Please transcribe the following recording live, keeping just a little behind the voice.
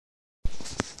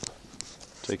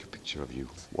take a picture of you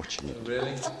watching it.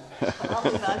 Really? I'll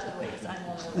move out of the way because I'm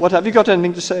on the way. What have you got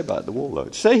anything to say about the wall, though?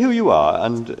 Say who you are,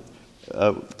 and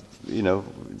you know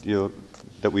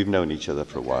that we've known each other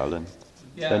for a while. And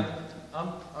Yeah, then,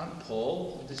 I'm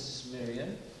Paul, and this is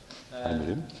Miriam. Hi,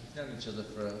 Miriam. We've known each other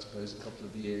for, I suppose, a couple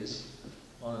of years,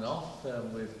 on and off.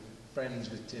 We're friends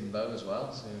with Timbo as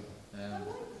well, so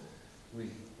we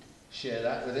share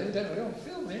that with him, don't we? On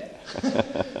film here.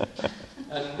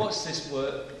 And watched this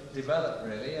work develop,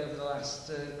 really, over the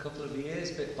last couple of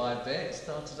years, bit by bit.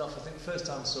 Started off, I think, the first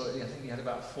time I saw it, I think you had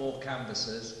about 4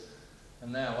 canvases.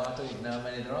 And now, well, I don't even know how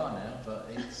many there are now, but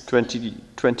it's...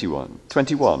 21.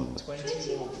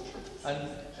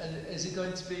 And is it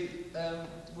going to be,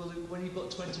 when you've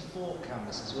got 24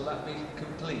 canvases, will that be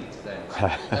complete then?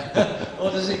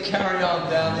 Or does it carry on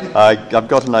down? I've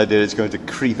got an idea it's going to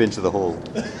creep into the hall.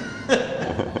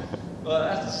 Well,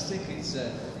 I just think it's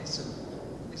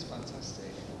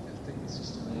fantastic. I think it's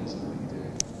just amazing what you're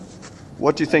doing.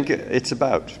 What do you think it's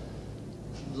about?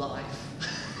 Life.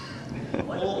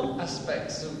 All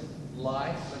aspects of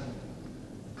life and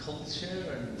culture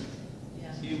and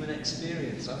human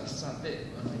experience. I don't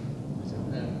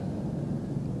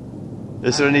know.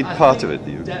 Is there any part of it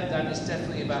that you... And it's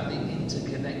definitely about the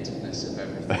interconnectedness of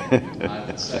everything. I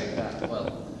would say that.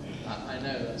 Well, I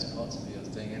know that's part of your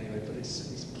thing anyway, but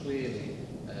it's clearly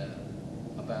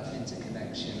about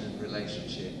interconnection and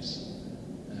relationships.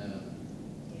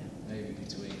 Maybe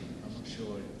between, I'm not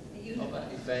sure,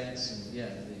 about events and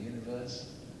the universe.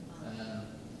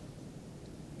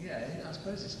 I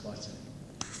suppose it's quite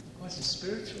a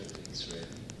spiritual piece, really.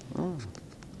 Oh.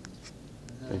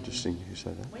 Interesting you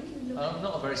say that. I'm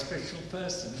not a very spiritual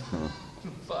person,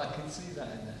 but I can see that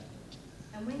in there.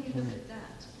 And when you look at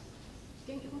that,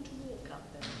 don't you want to walk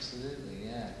up there? Absolutely,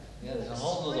 yeah. Yeah, there's a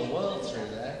whole other world through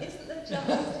there. Isn't there just?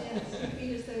 Yes, you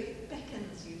feel as though it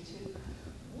beckons you to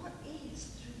what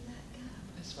is through that gap.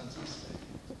 It's fantastic.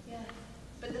 Yeah,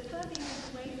 but the further you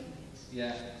get away from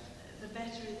it, the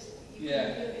better you can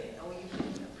do it, or you can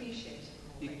appreciate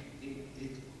it more.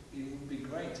 It would be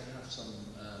great to have some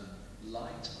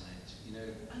light on it, you know.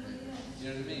 Oh, yes. You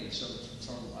know what I mean? Some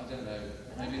I don't know,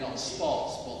 maybe not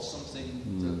spots, but something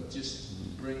that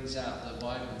just brings out the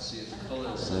vibrancy of the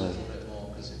colours a little bit more,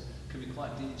 because it can be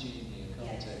quite dingy in here,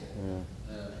 can't it?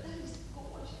 But that is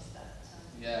gorgeous, that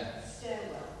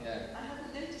stairwell. Yeah. I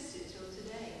haven't noticed it till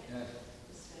today. Yeah.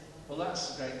 The stairwell. Well, that's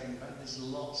the great thing about it. There's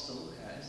lots to look at, isn't